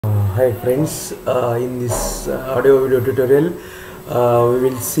Hi friends, in this audio video tutorial we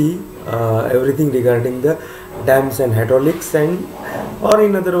will see everything regarding the dams and hydraulics, and or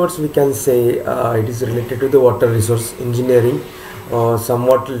in other words we can say it is related to the water resource engineering,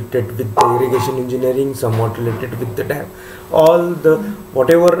 somewhat related with the irrigation engineering, somewhat related with the dam. All the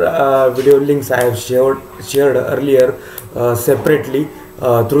whatever video links I have shared earlier separately,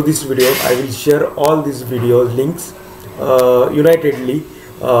 through this video I will share all these video links unitedly,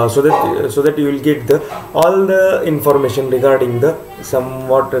 so that you will get all the information regarding the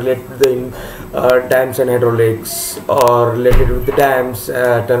somewhat related to the dams and hydraulics, or related with the dams,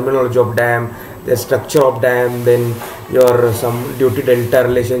 terminology of dam, the structure of dam, then your some duty delta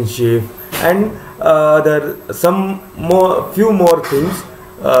relationship, and few more things.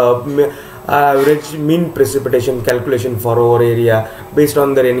 Average mean precipitation calculation for our area based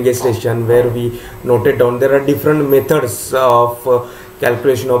on the rain gauge station, where we noted down there are different methods of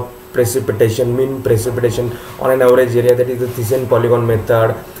calculation of precipitation, mean precipitation on an average area, that is the Thyssen polygon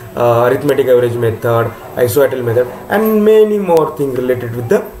method, arithmetic average method, isoatal method, and many more things related with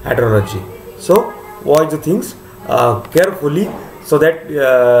the hydrology. So watch the things carefully, so that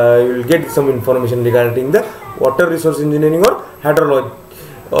you will get some information regarding the water resource engineering or hydrology,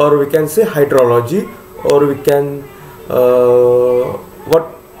 or we can say hydrology, or we can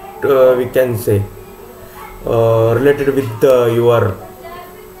we can say related with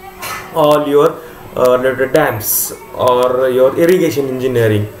all your related dams or your irrigation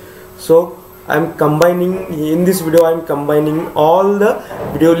engineering. So I am combining in this video, I am combining all the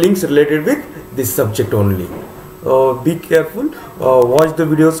video links related with this subject only. Be careful, watch the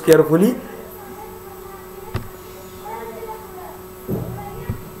videos carefully.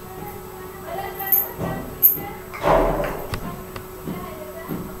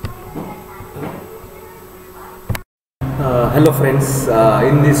 Hello friends,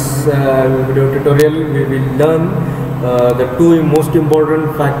 in this video tutorial we will learn the two most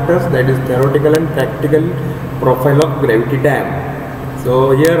important factors, that is theoretical and practical profile of gravity dam.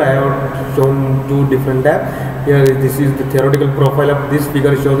 So here I have shown two different dams. Here this is the theoretical profile of this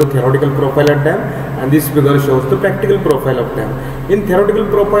figure, shows the theoretical profile of dam, and this figure shows the practical profile of dam. In theoretical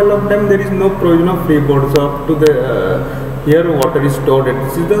profile of dam there is no provision of freeboard, so up to the here water is stored at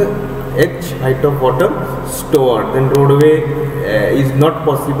this is the H height of water stored. Then roadway is not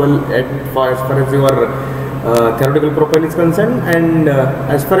possible as far as your theoretical profile is concerned, and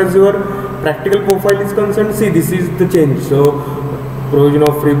as far as your practical profile is concerned, see this is the change. So provision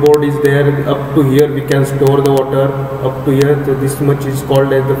of freeboard is there. Up to here we can store the water, up to here, so this much is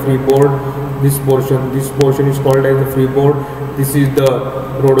called as the freeboard. This portion is called as the freeboard. This is the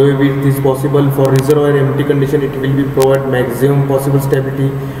roadway width is possible. For reservoir empty condition it will be provide maximum possible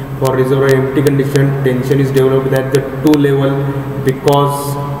stability. For reservoir empty condition, tension is developed at the 2 level,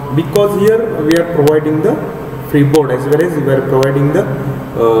 because here we are providing the freeboard as well as we are providing the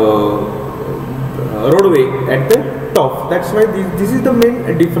roadway at the top. That's why this is the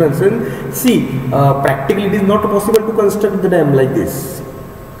main difference. And see, practically it is not possible to construct the dam like this,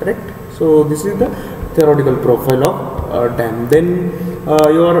 correct? So this is the theoretical profile of dam. Then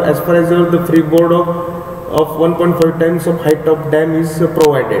as far as the freeboard of 1.5 times of height of dam is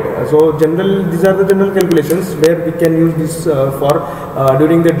provided. So these are the general calculations where we can use this for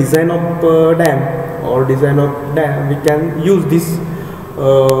during the design of dam or design of dam we can use this.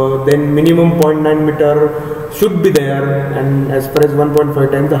 Then minimum 0.9 meter should be there, and as far as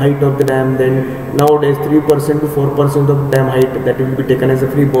 1.5 times the height of the dam, then nowadays 3% to 4% of dam height that will be taken as a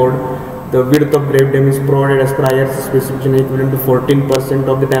freeboard. The width of grave dam is provided as per IRC specification equivalent to 14%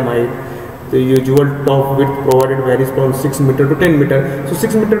 of the dam height. The usual top width provided varies from 6 meter to 10 meter. So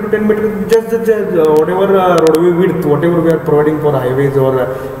 6 meter to 10 meter, just whatever roadway width, whatever we are providing for highways or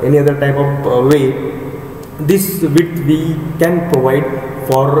any other type of way, this width we can provide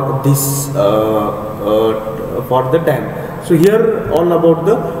for this for the dam. So here all about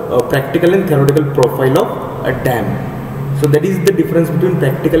the practical and theoretical profile of a dam. So that is the difference between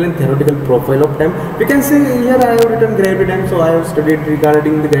practical and theoretical profile of dam. We can say here I have written gravity dam, so I have studied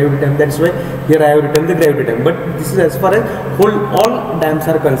regarding the gravity dam, that's why here I have written the gravity dam. But this is as far as all dams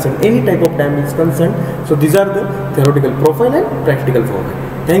are concerned, any type of dam is concerned. So these are the theoretical profile and practical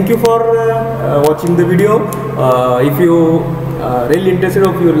profile. Thank you for watching the video. If you really interested,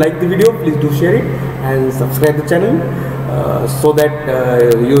 or if you like the video, please do share it and subscribe the channel, so that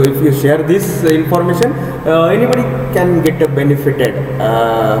if you share this information, anybody can get benefited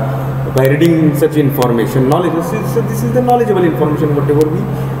by reading such information. Knowledge. This is the knowledgeable information, whatever we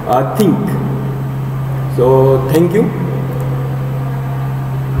think. So thank you.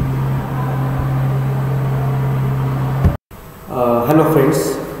 Hello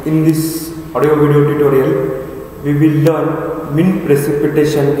friends. in this audio video tutorial we will learn mean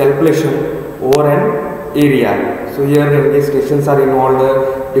precipitation calculation over an area. So here rain gauge stations are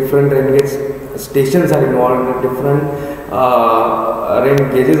involved, different rain gauge stations are involved, different rain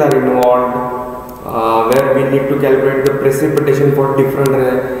gauges are involved, where we need to calculate the precipitation for different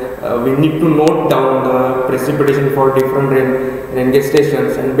we need to note down the precipitation for different rain gauge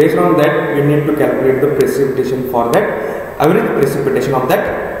stations, and based on that we need to calculate the precipitation for that average precipitation of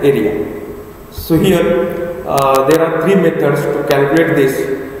that area. So here there are three methods to calculate this: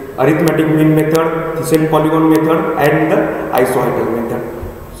 arithmetic mean method, Thyssen polygon method, and the isohydral method.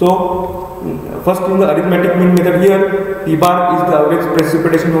 So first in the arithmetic mean method, here P bar is the average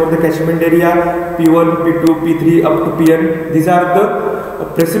precipitation over the catchment area, P1, P2, P3 up to Pn. These are the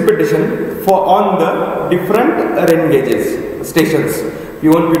precipitation for on the different rain gauges stations.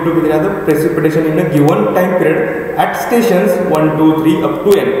 P1, P2, P3 are the precipitation in a given time period at stations 1, 2, 3 up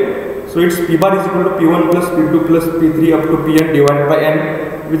to n. So its P bar is equal to P1 plus P2 plus P3 up to Pn divided by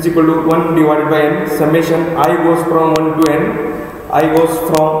n, which is equal to 1 divided by n summation I goes from 1 to n. I goes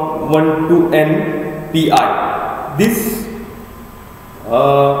from 1 to n pi. This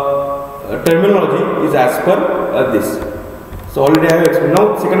terminology is as per this. So already I have explained.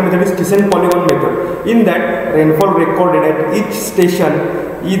 Now second method is Thyssen polygon method. In that, rainfall recorded at each station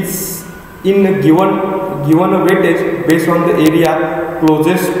is in a given weightage based on the area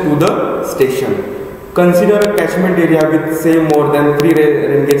closest to the station. Consider a catchment area with say more than 3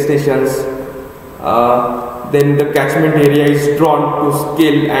 rain gauge stations. Then the catchment area is drawn to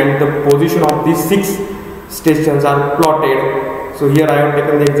scale and the position of these 6 stations are plotted. So here I have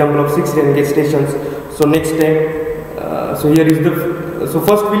taken the example of 6 rain gauge stations. So next time, so here is the, so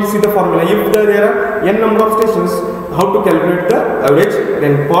first we will see the formula. If there are n number of stations, how to calculate the average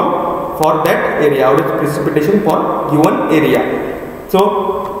rainfall for that area, average precipitation for given area.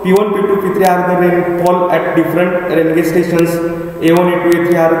 So P1, P2, P3 are the rainfall at different rain gauge stations. A1, A2, A3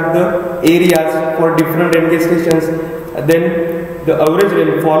 are the areas for different rain gauge stations. Then the average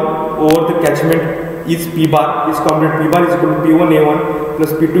rainfall over the catchment is P bar is computed. P bar is equal to P1 A1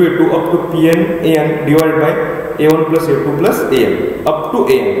 plus P2 A2 up to Pn An divided by A1 plus A2 plus An up to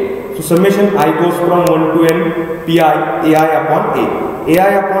An. So summation I goes from 1 to n pi Ai upon A.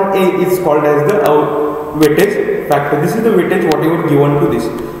 Ai upon A is called as the weightage factor. This is the weightage whatever given to this.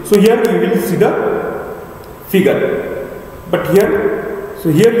 So here you will see the figure. But here, so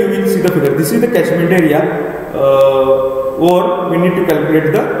here you will see the figure. This is the catchment area, or we need to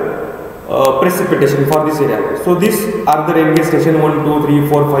calculate the precipitation for this area. So these are the rain gauge station 1, 2, 3,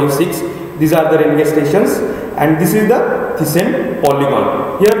 4, 5, 6. These are the rain gauge stations, and this is the Thyssen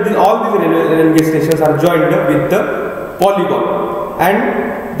polygon. Here all these rain gauge stations are joined with the polygon,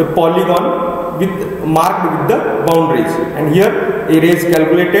 and the polygon with marked with the boundaries. And here area is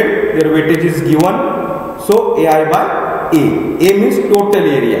calculated. Their weightage is given. So Ai by A means total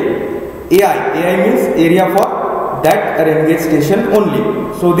area. Ai means area for that rain gauge station only.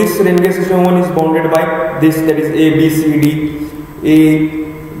 So this rain gauge station 1 is bounded by this, that is A, B, C, D. A,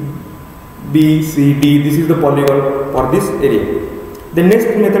 B, C, D. This is the polygon for this area. The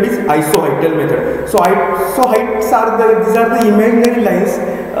next method is isohydral method. So isohydrals are these are the imaginary lines.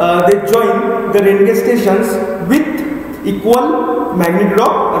 They join the rain gauge stations with equal magnitude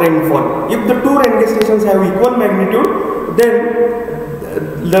of rainfall. If the two rain gauge stations have equal magnitude, then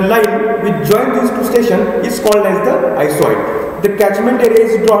the line which joins these two stations is called as the isoid. The catchment area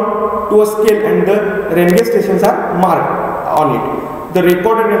is drawn to a scale and the rain gauge stations are marked on it. The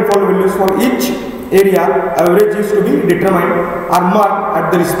recorded rainfall values for each area average is to be determined are marked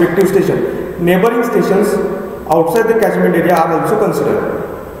at the respective station. Neighboring stations outside the catchment area are also considered.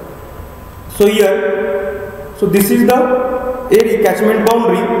 So here, so this is the area catchment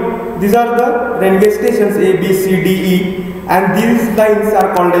boundary. These are the rain gauge stations A, B, C, D, E, and these lines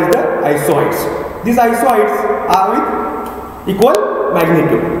are called as the isoids. These isoids are with equal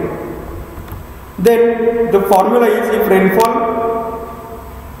magnitude. Then the formula is if rainfall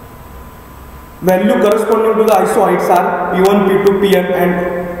value corresponding to the isoids are P1, P2, Pn, and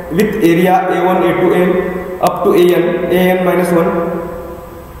with area A1, A2, N up to An minus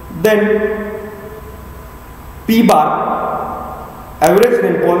 1, then P bar average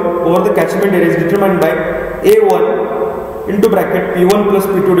rainfall over the catchment area is determined by A1 into bracket P1 plus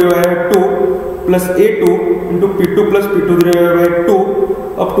P2 divided by 2 plus A2 into P2 plus P2 divided by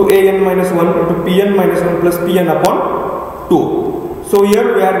 2 up to An minus 1 into Pn minus 1 plus Pn upon 2. So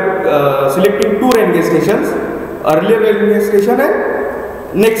here we are selecting two rain gauge stations, earlier rain gauge station and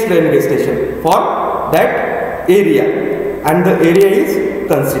next rain gauge station for that area, and the area is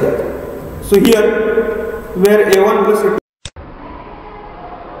considered. So here where A1 plus A2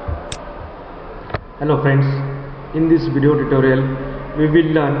 Hello friends, in this video tutorial we will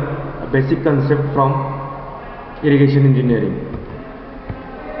learn a basic concept from irrigation engineering.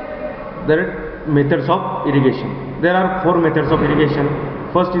 There are methods of irrigation. There are 4 methods of irrigation.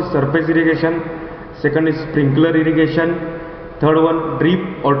 First is surface irrigation, second is sprinkler irrigation, third one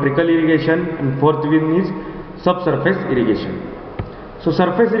drip or trickle irrigation, and fourth one is subsurface irrigation. So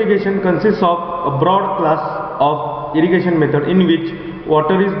surface irrigation consists of a broad class of irrigation method in which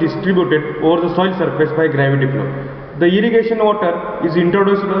water is distributed over the soil surface by gravity flow. The irrigation water is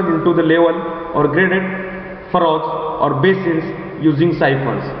introduced into the level or graded furrows or basins using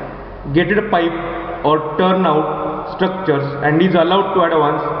siphons, gated pipe or turnout structures, and is allowed to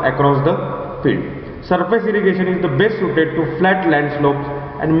advance across the field. Surface irrigation is the best suited to flat land slopes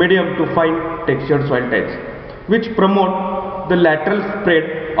and medium to fine textured soil types, which promote the lateral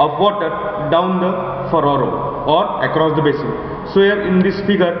spread of water down the furrow or across the basin. So here in this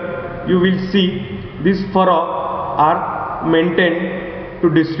figure you will see these furrow are maintained to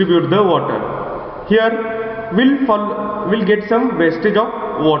distribute the water. Here we'll get some wastage of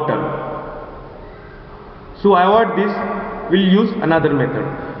water. So avoid this, we'll use another method.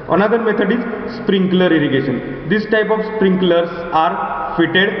 Another method is sprinkler irrigation. This type of sprinklers are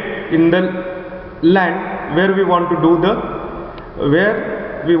fitted in the land where we want to do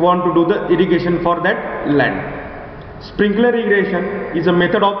the irrigation for that land. Sprinkler irrigation is a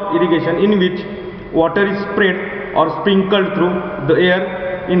method of irrigation in which water is sprayed or sprinkled through the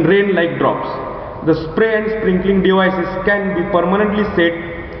air in rain like drops. The spray and sprinkling devices can be permanently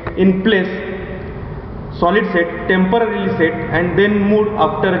set in place, solid set, temporarily set, and then moved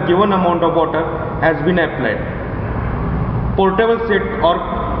after a given amount of water has been applied. Portable set or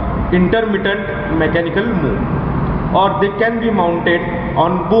intermittent mechanical move, or they can be mounted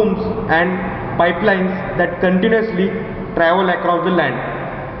on booms and pipelines that continuously travel across the land.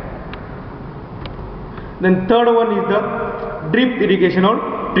 Then third one is the drip irrigation or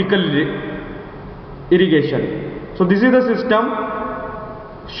trickle irrigation. So this is the system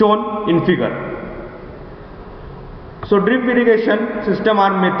shown in figure. So drip irrigation system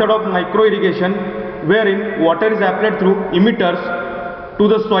are method of micro irrigation wherein water is applied through emitters to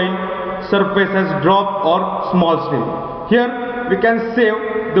the soil surface as drop or small stream. Here we can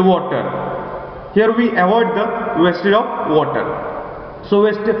save the water. Here we avoid the wastage of water. So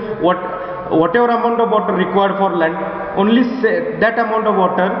whatever amount of water required for land, only that amount of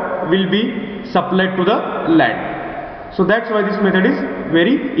water will be supplied to the land. So that's why this method is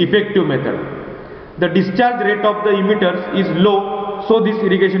very effective method. The discharge rate of the emitters is low, so this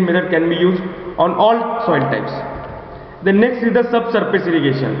irrigation method can be used on all soil types. The next is the subsurface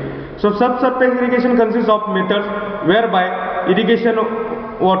irrigation. So subsurface irrigation consists of methods whereby irrigation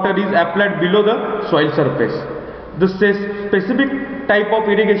water is applied below the soil surface. The specific type of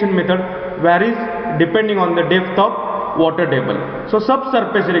irrigation method varies depending on the depth of water table. So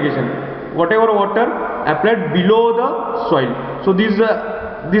subsurface irrigation, whatever water applied below the soil. So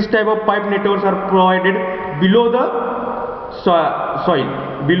this type of pipe networks are provided below the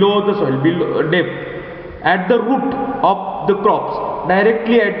soil, below depth, at the root of the crops,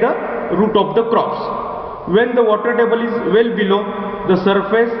 directly at the root of the crops. When the water table is well below the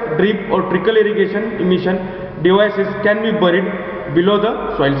surface, drip or trickle irrigation emission devices can be buried below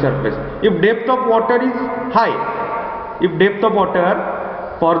the soil surface. If depth of water is high,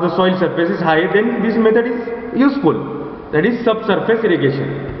 for the soil surface is high, then this method is useful. That is subsurface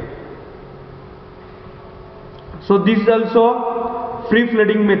irrigation. So this is also free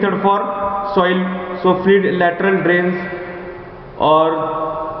flooding method for soil. So free lateral drains or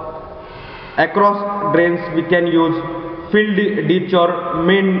across drains we can use field ditch or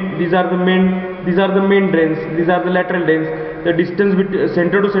main. These are the main drains. These are the lateral drains. The distance between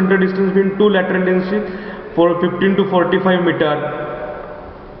center to center distance between two lateral drains is for 15 to 45 meter.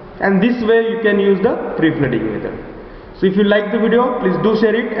 And this way you can use the free flooding method. So if you like the video, please do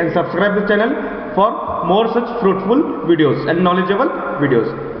share it and subscribe the channel for more such fruitful videos and knowledgeable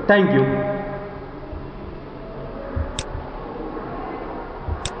videos. Thank you.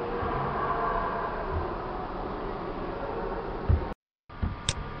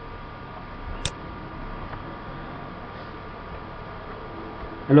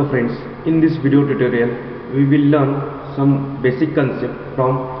 Hello friends, in this video tutorial we will learn some basic concept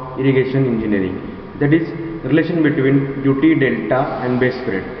from irrigation engineering, that is relation between duty, delta and base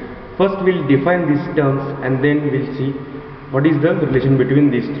spread. First we will define these terms and then we will see what is the relation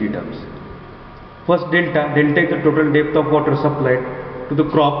between these three terms. First, delta is the total depth of water supplied to the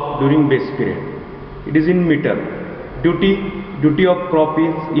crop during base period. It is in meter. Duty of crop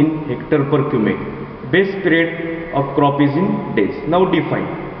is in hectare per cubic. Base period of crop is in days. Now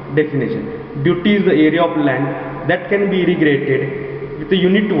define. definition. Duty is the area of land that can be irrigated with a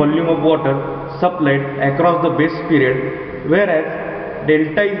unit volume of water supplied across the base period, whereas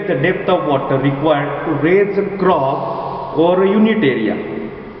delta is the depth of water required to raise a crop over a unit area.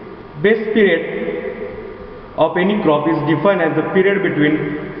 Base period of any crop is defined as the period between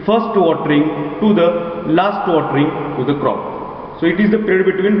first watering to the last watering to the crop. So it is the period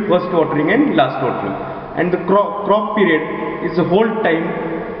between first watering and last watering, and the crop period is the whole time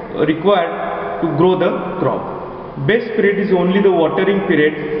required to grow the crop. Base period is only the watering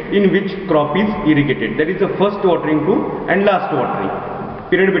period in which crop is irrigated. That is the first watering to and last watering.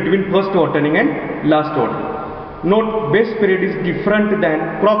 Period between first watering and last watering. Note, base period is different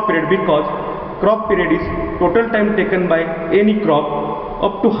than crop period because crop period is total time taken by any crop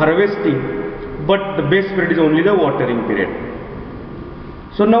up to harvesting, but the base period is only the watering period.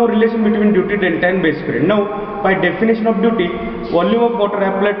 So now relation between duty delta and base period. Now by definition of duty, volume of water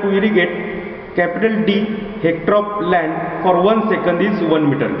applied to irrigate capital D hectare of land for 1 second is 1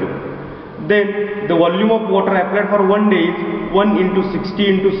 meter cube. Then the volume of water applied for 1 day is 1 into 60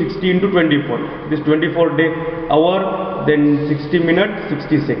 into 60 into 24. This 24 day hour, then 60 minutes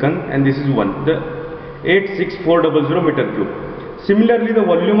 60 seconds, and this is 1. The 86400 meter cube. Similarly, the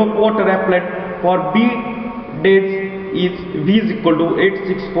volume of water applied for B days is V is equal to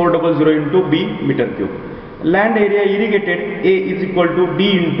 86400 into B meter cube. Land area irrigated A is equal to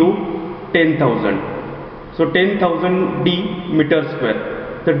D into 10,000. So 10,000 D meter square.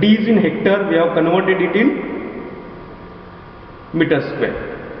 The D is in hectare, we have converted it in meter square.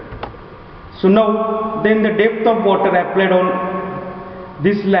 So now then the depth of water applied on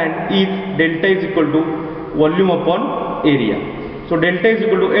this land is delta is equal to volume upon area. So delta is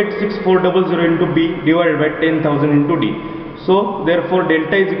equal to 86400 into B divided by 10,000 into D. So therefore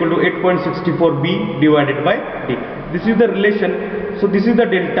delta is equal to 8.64 B divided by D. This is the relation. So this is the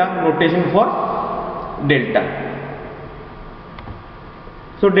delta notation for delta.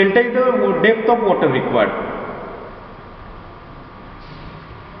 So delta is the depth of water required.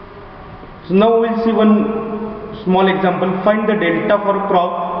 So now we will see one small example. Find the delta for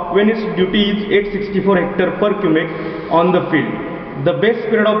crop when its duty is 864 hectare per cubic on the field. The base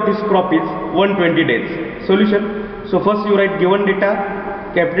period of this crop is 120 days. Solution. So first you write given data,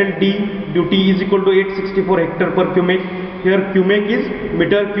 capital D duty is equal to 864 hectare per cubic. Here cubic is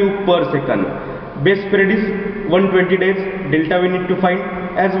meter cube per second. Base period is 120 days. Delta we need to find.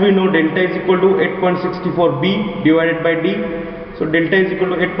 As we know, delta is equal to 8.64 B divided by D. So delta is equal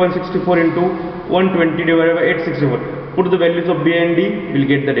to 8.64 into 120 divided by 864. Put the values of B and D, we will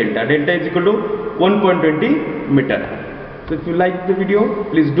get the delta. Delta is equal to 1.20 meter. So if you like the video,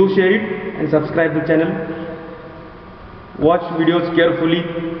 please do share it and subscribe the channel. Watch videos carefully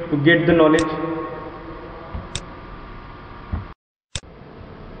to get the knowledge.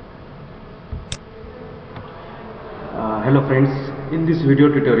 Hello friends, in this video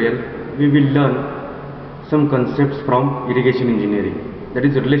tutorial we will learn some concepts from irrigation engineering, that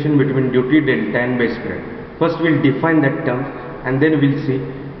is the relation between duty, delta and base period. First we will define that term and then we will see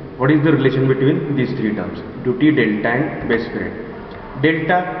what is the relation between these three terms, duty, delta and base period.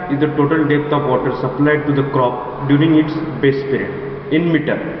 Delta is the total depth of water supplied to the crop during its base period in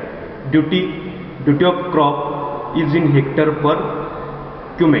meter. Duty of crop is in hectare per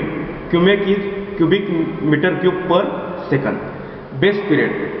cubic. Cubic is cubic meter cube per second. Base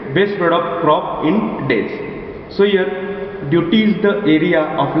period of crop in days. So here duty is the area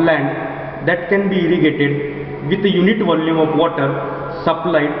of land that can be irrigated with a unit volume of water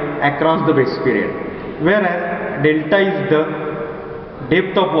supplied across the base period, whereas delta is the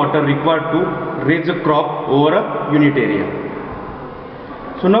depth of water required to raise a crop over a unit area.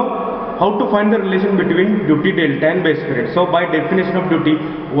 So now how to find the relation between duty, delta and base period. So by definition of duty,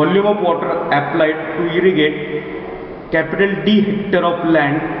 volume of water applied to irrigate capital D hectare of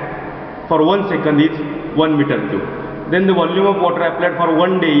land for 1 second is 1 meter cube. Then the volume of water applied for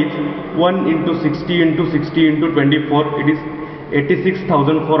 1 day is 1 into 60 into 60 into 24, it is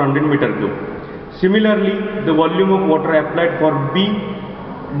 86,400 meter cube. Similarly, the volume of water applied for B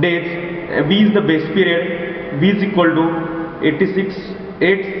days, B is the base period, B is equal to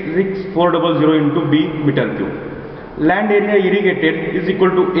 86400 into B meter cube. Land area irrigated is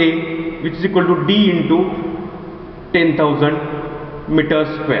equal to A, which is equal to D into 10,000 meter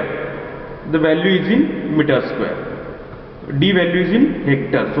square. The value is in meter square. D value is in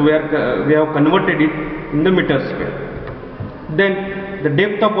hectare. So we have converted it in the meter square. Then the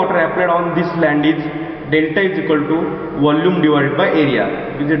depth of water applied on this land is delta is equal to volume divided by area.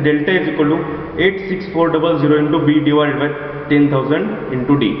 Which is delta is equal to 86400 into B divided by 10,000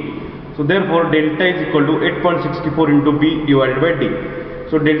 into D. So therefore delta is equal to 8.64 into B divided by D.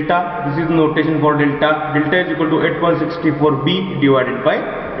 So delta, this is notation for delta. Delta is equal to 8164B divided by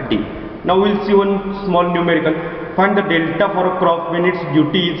D. Now we'll see one small numerical. Find the delta for a crop when its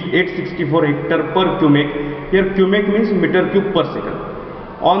duty is 864 hectare per cubic. Here cubic means meter cube per second.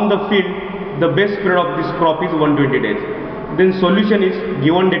 On the field, the base period of this crop is 120 days. Then solution is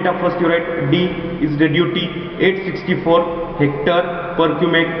given data, first you write D is the duty 864 hectare per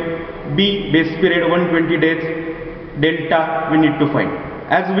cubic, B base period 120 days, delta we need to find.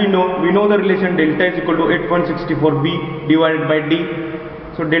 As we know the relation delta is equal to 8.64B divided by D.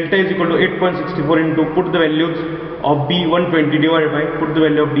 So delta is equal to 8.64 into, put the values of B 120 divided by, put the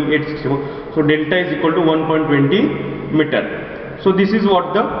value of D 864. So delta is equal to 1.20 meter. So this is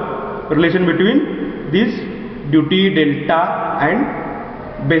what the relation between this duty, delta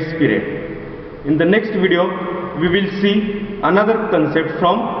and base period. In the next video we will see another concept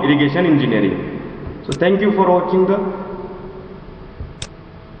from irrigation engineering. So thank you for watching the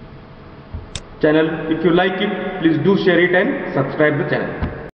channel. If you like it, please do share it and subscribe the channel.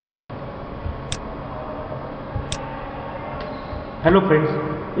 Hello friends,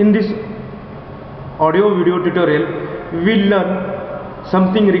 in this audio video tutorial we will learn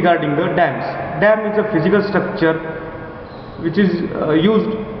something regarding the dams. Dam is a physical structure which is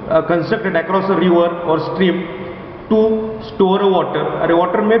constructed across a river or stream to store water, or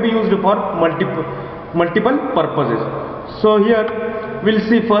water may be used for multiple purposes. So here we'll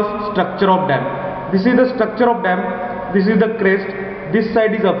see first structure of dam. This is the structure of dam. This is the crest. This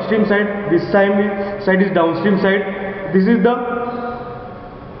side is upstream side. This side is downstream side. This is the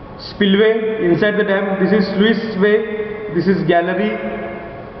spillway inside the dam. This is sluice way. This is gallery.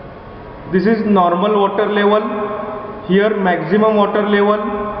 This is normal water level. Here maximum water level,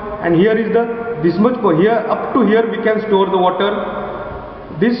 and here is the this much. Here up to here we can store the water.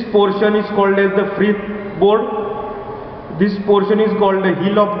 This portion is called as the freeboard. This portion is called the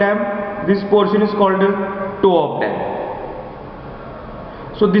heel of dam. This portion is called the toe of dam.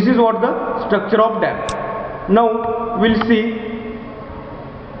 So this is what the structure of dam. Now we'll see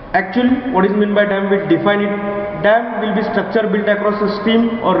actually what is meant by dam. We'll define it. Dam will be structure built across a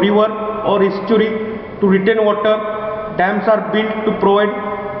stream or river or estuary to retain water. Dams are built to provide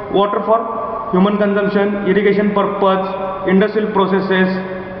water for human consumption, irrigation purpose, industrial processes.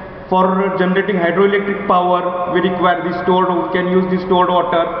 For generating hydroelectric power, we require this stored. We can use this stored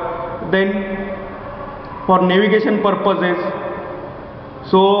water. Then for navigation purposes.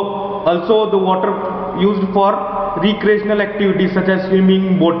 So also the water used for recreational activities such as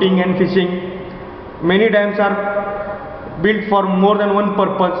swimming, boating and fishing. Many dams are built for more than one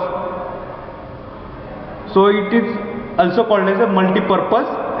purpose. So it is also called as a multi-purpose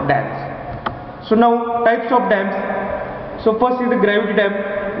dams. So now types of dams. So first is the gravity dam.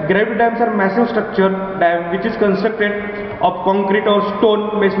 Gravity dams are massive structure dam which is constructed of concrete or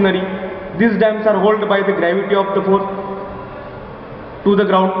stone masonry. These dams are held by the gravity of the force to the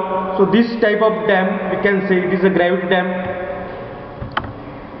ground. So this type of dam we can say it is a gravity dam.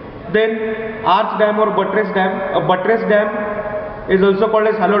 Then arch dam or buttress dam. A buttress dam is also called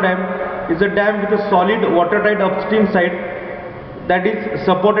as hollow dam. Is a dam with a solid watertight upstream side that is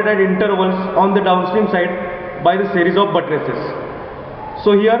supported at intervals on the downstream side by the series of buttresses.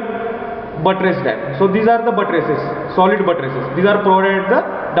 So here buttress dam. So these are the buttresses, solid buttresses. These are provided at the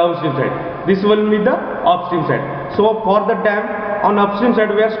downstream side. This will be the upstream side. So for the dam on upstream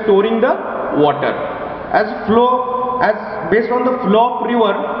side we are storing the water. As based on the flow of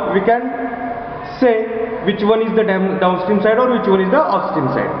river we can say which one is the dam downstream side or which one is the upstream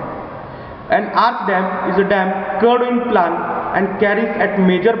side. An arch dam is a dam curved in plan and carries at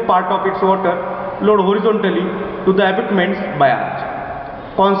major part of its water load horizontally to the abutments by arch.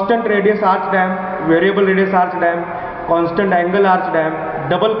 Constant radius arch dam, variable radius arch dam, constant angle arch dam,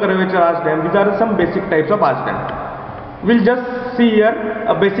 double curvature arch dam. These are some basic types of arch dam. We'll just see here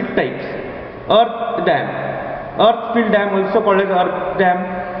a basic types. Earth dam. Earth fill dam, also called as earth dam.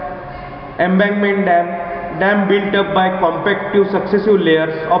 Embankment dam. Dam built up by compactive successive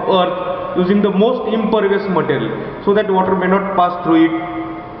layers of earth using the most impervious material so that water may not pass through it.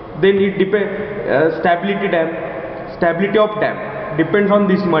 Then it depends stability dam. Stability of dam depends on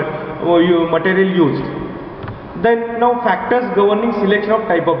this material used. Then now factors governing selection of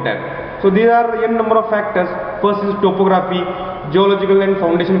type of dam. So these are n number of factors. First is topography, geological and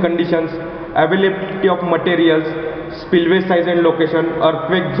foundation conditions, availability of materials, spillway size and location,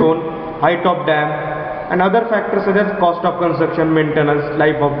 earthquake zone, height of dam, and other factors such as cost of construction, maintenance,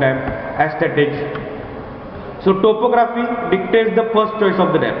 life of dam, aesthetics. So topography dictates the first choice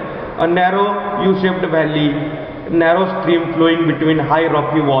of the dam. A narrow U-shaped valley, narrow stream flowing between high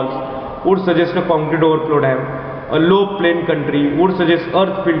rocky walls would suggest a concrete overflow dam. A low plain country would suggest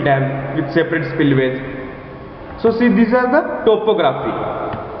earth-filled dam with separate spillways. So see, these are the topography.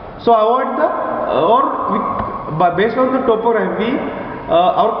 So avoid the based on the topography,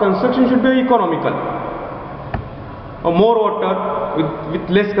 our construction should be economical. More water with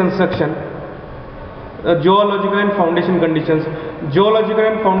less construction. Geological and foundation conditions. Geological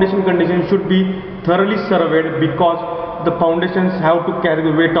and foundation conditions should be thoroughly surveyed because the foundations have to carry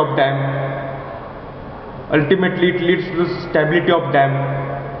the weight of dam. Ultimately, it leads to the stability of dam.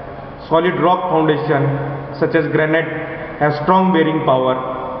 Solid rock foundation such as granite has strong bearing power.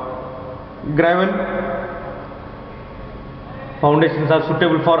 Gravel foundations are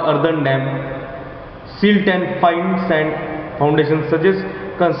suitable for earthen dam. Silt and fine sand foundations suggest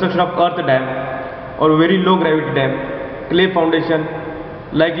construction of earth dam or very low gravity dam. Clay foundation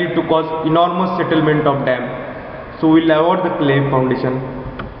likely to cause enormous settlement of dam. So we will avoid the clay foundation.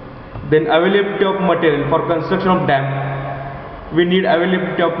 Then availability of material for construction of dam. We need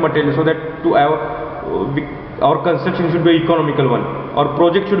availability of material so that to have our construction should be economical one. Our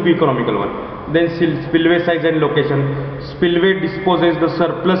project should be economical one. Then spillway size and location. Spillway disposes the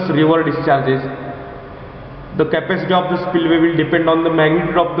surplus river discharges. The capacity of the spillway will depend on the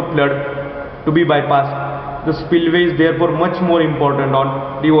magnitude of the flood to be bypassed. The spillway is therefore much more important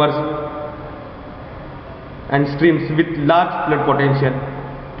on rivers and streams with large flood potential.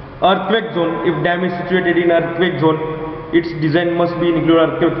 Earthquake zone. If dam is situated in earthquake zone, its design must be include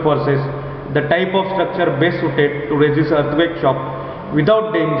earthquake forces. The type of structure best suited to resist earthquake shock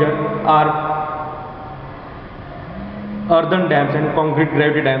without danger are earthen dams and concrete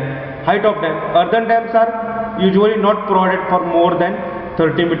gravity dam. Height of dam. Earthen dams are usually not provided for more than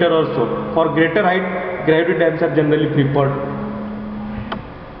 30 meters or so. For greater height, gravity dams are generally preferred.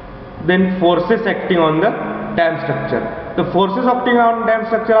 Then forces acting on the dam structure. The forces acting on dam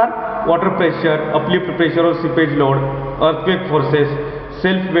structure are water pressure, uplift pressure or seepage load, earthquake forces,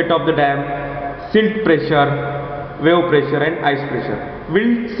 self weight of the dam, silt pressure, wave pressure and ice pressure.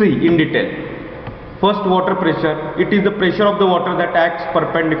 We'll see in detail. First, water pressure. It is the pressure of the water that acts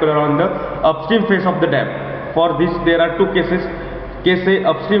perpendicular on the upstream face of the dam. For this there are two cases. Case A,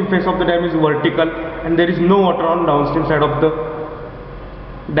 upstream face of the dam is vertical and there is no water on downstream side of the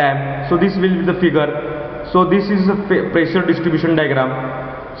dam. So this will be the figure. So this is a pressure distribution diagram.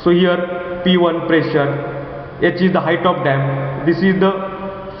 So here P1 pressure, H is the height of dam, this is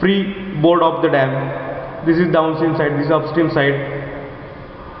the free board of the dam, this is downstream side, this is upstream side.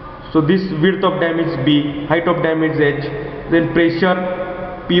 So this width of dam is B, height of dam is H, then pressure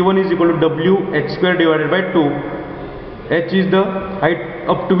P1 is equal to W H square divided by 2. H is the height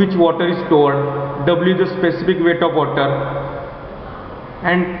up to which water is stored, W is the specific weight of water,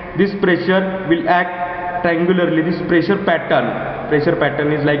 and this pressure will act triangularly. This pressure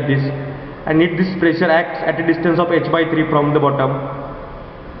pattern is like this, and this pressure acts at a distance of h by 3 from the bottom.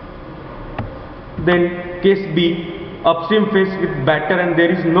 Then case B, upstream face with batter and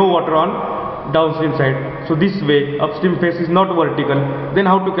there is no water on downstream side. So this way upstream face is not vertical. Then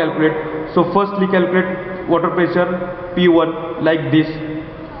how to calculate? So firstly calculate water pressure P1 like this,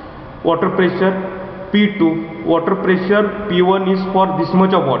 water pressure P2, water pressure P1 is for this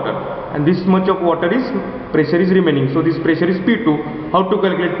much of water and this much of water is pressure is remaining. So this pressure is P2. How to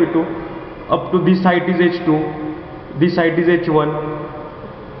calculate P2? Up to this height is H2, this height is H1.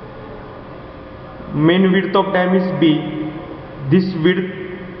 Main width of dam is B, this width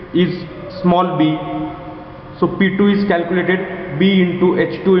is small b. So P2 is calculated B into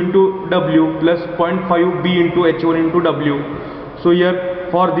H2 into W plus 0.5 B into H1 into W. So here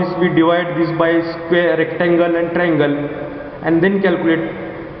for this we divide this by square, rectangle and triangle and then calculate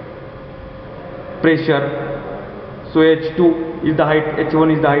pressure. So H2 is the height,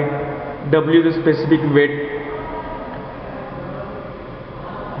 H1 is the height, W is the specific weight,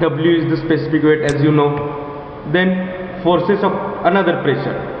 W is the specific weight as you know. Then forces of another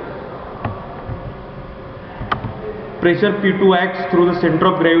pressure. Pressure P2 acts through the center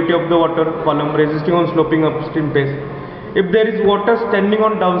of gravity of the water column resisting on sloping upstream face. If there is water standing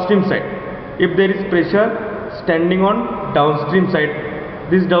on downstream side, if there is pressure standing on downstream side,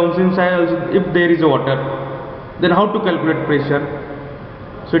 this downstream side also if there is water, then how to calculate pressure?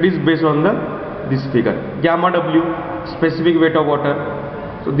 So it is based on this figure. Gamma W, specific weight of water.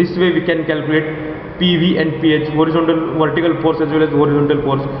 So this way we can calculate PV and pH, horizontal vertical force as well as horizontal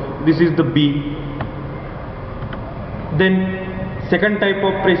force. This is the B. Then second type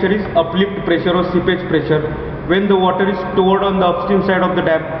of pressure is uplift pressure or seepage pressure. When the water is stored on the upstream side of the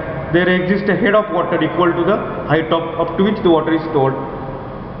dam, there exists a head of water equal to the height up to which the water is stored.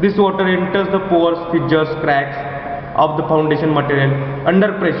 This water enters the pores, fissures, cracks of the foundation material.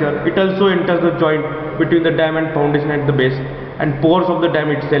 Under pressure, it also enters the joint between the dam and foundation at the base and pores of the dam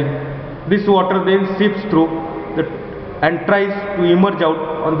itself. This water then seeps through and tries to emerge out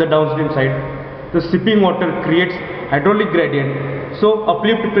on the downstream side. The seeping water creates hydraulic gradient. So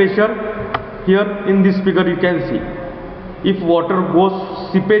uplift pressure, here in this figure you can see, if water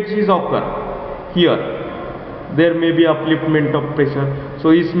goes, seepage is occur here, there may be upliftment of pressure.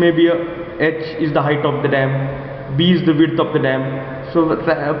 So this may be H is the height of the dam, B is the width of the dam. So the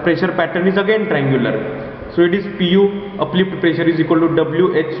pressure pattern is again triangular. So it is PU uplift pressure is equal to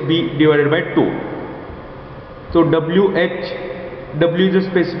WHB divided by 2. So W is the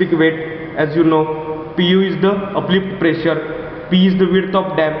specific weight, as you know. PU is the uplift pressure, P is the width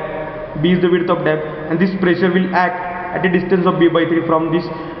of dam, B is the width of dam, and this pressure will act at a distance of B by 3 from this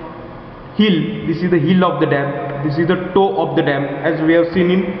hill. This is the hill of the dam, this is the toe of the dam, as we have seen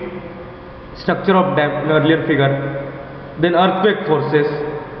in structure of dam in earlier figure. Then earthquake forces.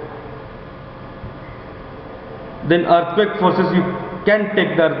 You can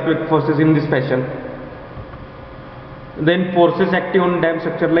take the earthquake forces in this fashion. Then forces acting on dam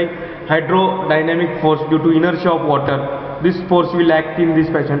structure like hydrodynamic force due to inertia of water. This force will act in this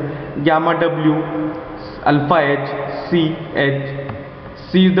fashion: gamma W, alpha H, C H.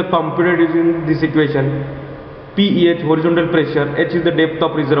 C is the computed using this equation. PEH horizontal pressure, H is the depth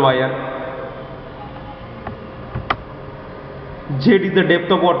of reservoir. Z is the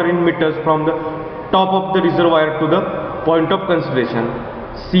depth of water in meters from the top of the reservoir to the point of consideration.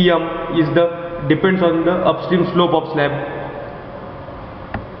 Cm is the depends on the upstream slope of slab.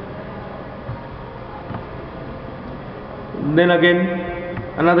 Then again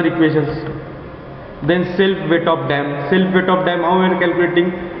another equations. Then self weight of dam. Self weight of dam, how we are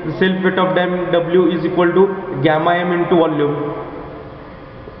calculating? The self weight of dam W is equal to gamma m into volume.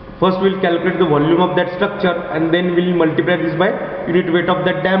 First we will calculate the volume of that structure and then we will multiply this by unit weight of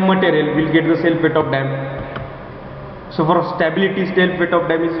that dam material. We will get the self weight of dam. So for stability, self weight of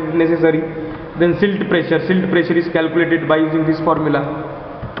dam is necessary. Then silt pressure is calculated by using this formula.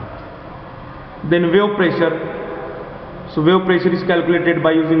 Then wave pressure, so wave pressure is calculated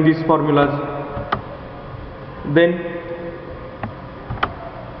by using these formulas. Then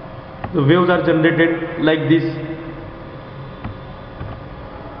the waves are generated like this.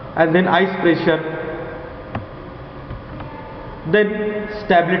 And then ice pressure. Then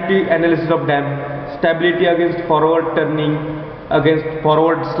stability analysis of dam. Stability against forward turning, against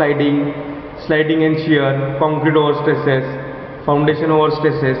forward sliding, sliding and shear, concrete overstresses, foundation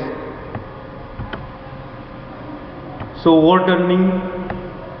overstresses. So overturning.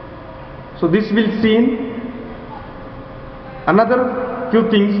 So this will see in another few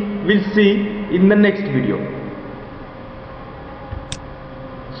things we'll see in the next video.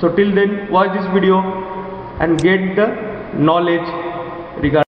 So till then, watch this video and get the knowledge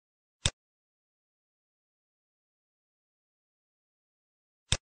regarding